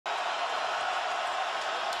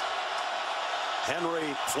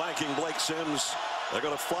Henry flanking Blake Sims. They're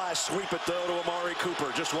going to fly sweep it, though, to Amari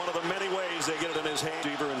Cooper. Just one of the many ways they get it in his hand.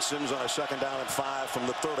 Receiver and Sims on a second down and 5 from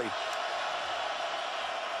the 30.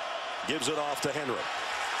 Gives it off to Henry.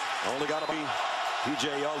 Only got to be P.J.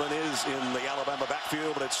 Yeldon is in the Alabama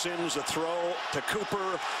backfield, but it's Sims a throw to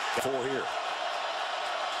Cooper. 4 here.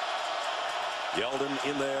 Yeldon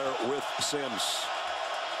in there with Sims.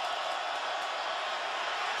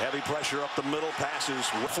 Heavy pressure up the middle. Passes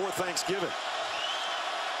before Thanksgiving.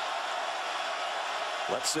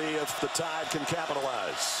 Let's see if the Tide can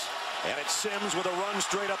capitalize. And it's Sims with a run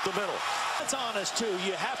straight up the middle. That's honest, too.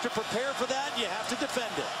 You have to prepare for that. You have to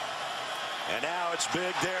defend it. And now it's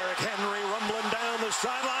big Derrick Henry rumbling down the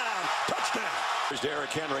sideline. Touchdown. There's Derrick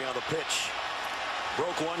Henry on the pitch.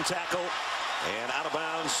 Broke one tackle and out of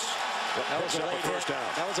bounds. That was a late hit.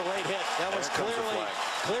 That was a late hit. That was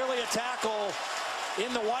clearly a tackle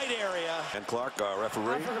in the white area. And Clark, our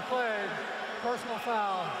referee. After the play, personal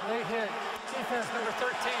foul, late hit. Defense number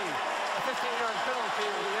 13. A 15-yard penalty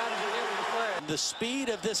will be added to the end of the play. The speed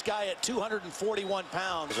of this guy at 241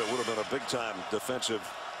 pounds. It would have been a big-time defensive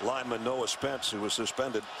lineman, Noah Spence, who was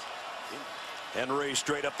suspended. Henry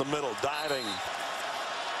straight up the middle, diving.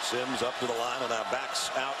 Sims up to the line and now backs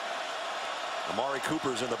out. Amari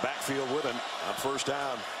Cooper's in the backfield with him on first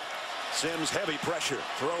down. Sims heavy pressure,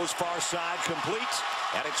 throws far side, complete,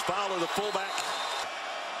 and it's Fowler, the fullback.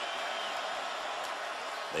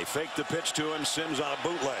 They fake the pitch to him. Sims on a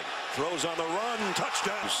bootleg, throws on the run,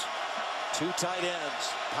 touchdowns. 2 tight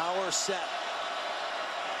ends, power set.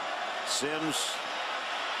 Sims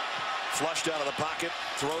flushed out of the pocket,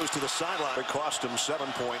 throws to the sideline. It cost him 7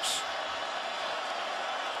 points.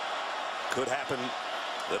 Could happen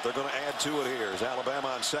that they're going to add to it here. As Alabama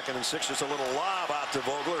on 2nd and 6, just a little lob out to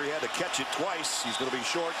Vogler. He had to catch it twice. He's going to be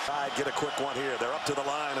short. I'd get a quick one here. They're up to the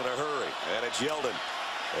line in a hurry, and it's Yeldon.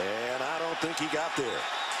 And I don't think he got there.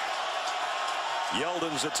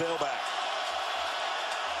 Yeldon's the tailback.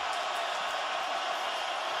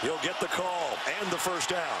 He'll get the call and the first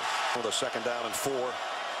down. For the 2nd down and 4.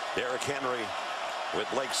 Derrick Henry with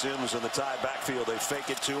Blake Sims in the Tide backfield. They fake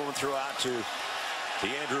it to him, throw out to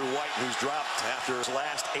Andrew White, who's dropped after his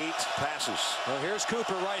last 8 passes. Well, here's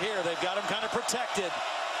Cooper right here. They've got him kind of protected.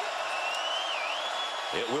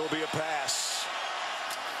 It will be a pass.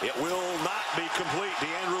 It will not be complete.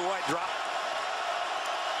 Andrew White dropped.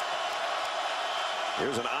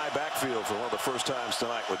 Here's an eye backfield for one of the first times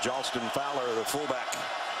tonight with Johnston Fowler, the fullback.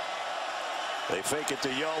 They fake it to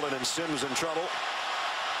Yeldon, and Sims in trouble.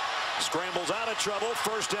 Scrambles out of trouble.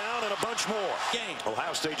 First down and a bunch more. Game.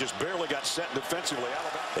 Ohio State just barely got set defensively.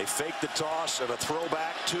 Alabama. They fake the toss and a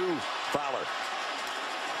throwback to Fowler.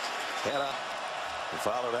 Head up. And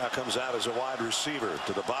Fowler now comes out as a wide receiver.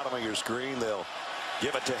 To the bottom of your screen, they'll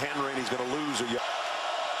give it to Henry, and he's going to lose a yard.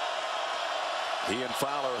 He and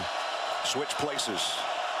Fowler switch places.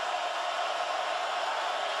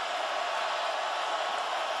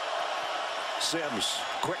 Sims,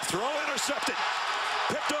 quick throw, intercepted.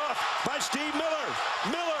 Picked off by Steve Miller.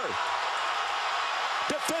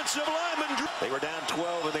 Defensive lineman. They were down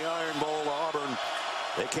 12 in the Iron Bowl. Auburn,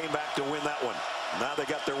 they came back to win that one. Now they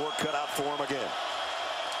got their work cut out for them again.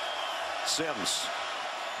 Sims,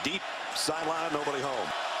 deep sideline, nobody home.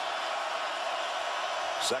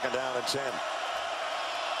 2nd down and 10.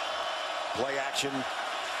 Play action.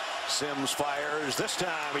 Sims fires. This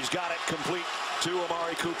time he's got it complete to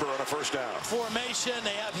Amari Cooper on a first down. Formation.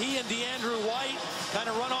 They have he and DeAndrew White kind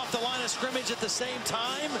of run off the line of scrimmage at the same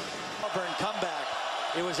time. Auburn comeback.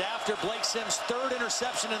 It was after Blake Sims' 3rd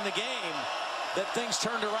interception in the game that things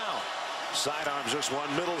turned around. Sidearms this one.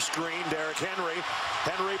 Middle screen. Derrick Henry.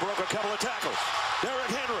 Henry broke a couple of tackles.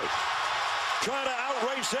 Derrick Henry trying to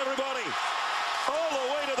outrace everybody all the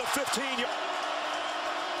way to the 15-yard.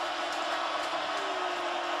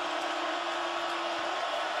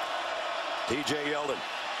 P.J. Yeldon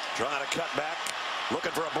trying to cut back,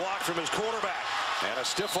 looking for a block from his quarterback, and a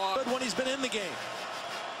stiff arm. Good when he's been in the game.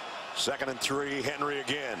 2nd and 3, Henry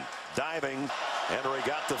again. Diving. Henry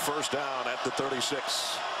got the first down at the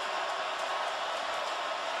 36.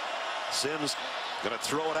 Sims going to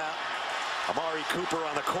throw it out. Amari Cooper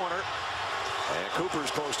on the corner. And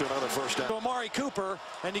Cooper's close to another first down. Amari Cooper,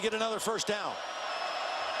 and you get another first down.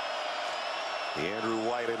 Andrew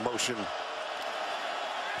White in motion.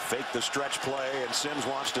 Fake the stretch play, and Sims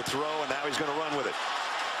wants to throw, and now he's going to run with it.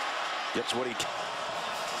 Gets what he can.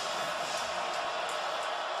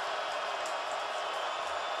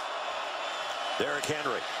 Derrick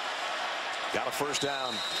Henry got a first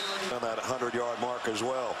down on that 100-yard mark as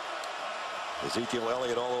well. Ezekiel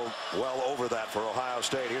Elliott all well over that for Ohio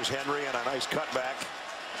State. Here's Henry and a nice cutback.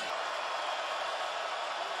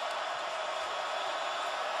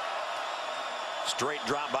 Straight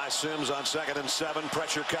drop by Sims on 2nd and 7.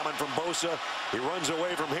 Pressure coming from Bosa. He runs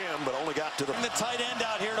away from him, but only got to the tight end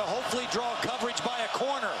out here to hopefully draw coverage by a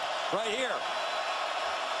corner right here.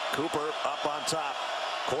 Cooper up on top.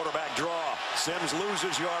 Quarterback draw. Sims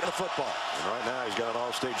loses yard of the football. And right now he's got an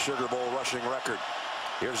All-State Sugar Bowl rushing record.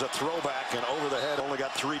 Here's a throwback and over the head. Only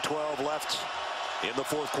got 3:12 left in the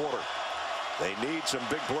 4th quarter. They need some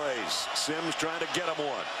big plays. Sims trying to get him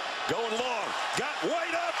one. Going long. Got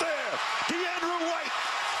White out there. DeAndre White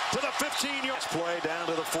to the 15-yard play down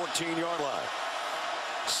to the 14-yard line.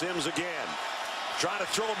 Sims again. Trying to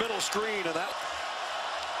throw a middle screen and that.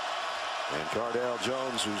 And Cardale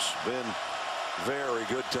Jones, who's been very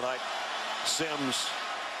good tonight. Sims.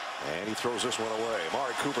 And he throws this one away.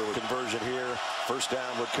 Amari Cooper with conversion here. First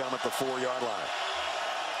down would come at the 4-yard line.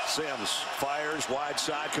 Sims fires wide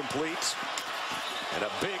side, complete. And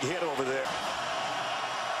a big hit over there.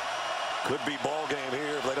 Could be ball game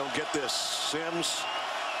here if they don't get this. Sims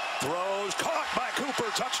throws, caught by Cooper,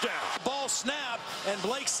 touchdown. Ball snap, and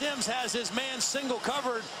Blake Sims has his man single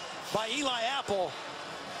covered by Eli Apple.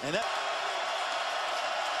 And that,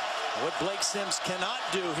 what Blake Sims cannot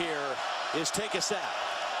do here is take a sack.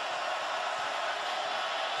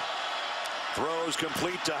 Throws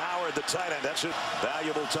complete to Howard, the tight end. That's it.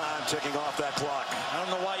 Valuable time ticking off that clock. I don't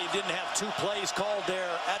know why you didn't have 2 plays called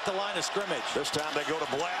there at the line of scrimmage. This time they go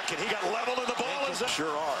to Black, and he got leveled, and the ball is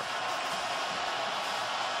sure are.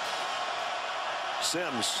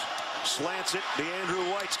 Sims slants it.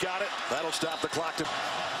 DeAndre White's got it. That'll stop the clock.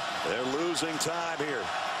 They're losing time here.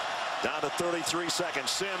 Down to 33 seconds.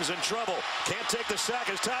 Sims in trouble. Can't take the sack.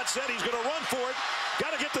 As Todd said, he's going to run for it.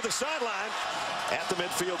 Got to get to the sideline at the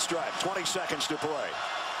midfield stripe. 20 seconds to play.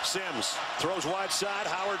 Sims throws wide side.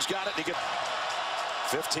 Howard's got it. He gets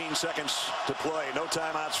 15 seconds to play. No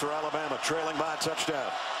timeouts for Alabama. Trailing by a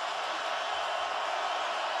touchdown.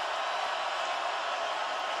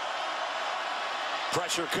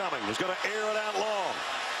 Pressure coming. He's going to air it out long.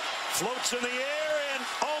 Floats in the air and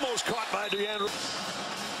almost caught by DeAndre.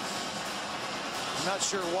 I'm not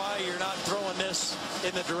sure why you're not throwing this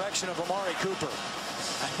in the direction of Amari Cooper.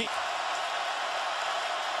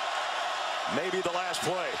 Maybe the last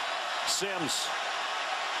play. Sims.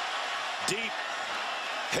 Deep.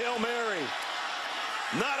 Hail Mary.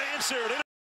 Not answered.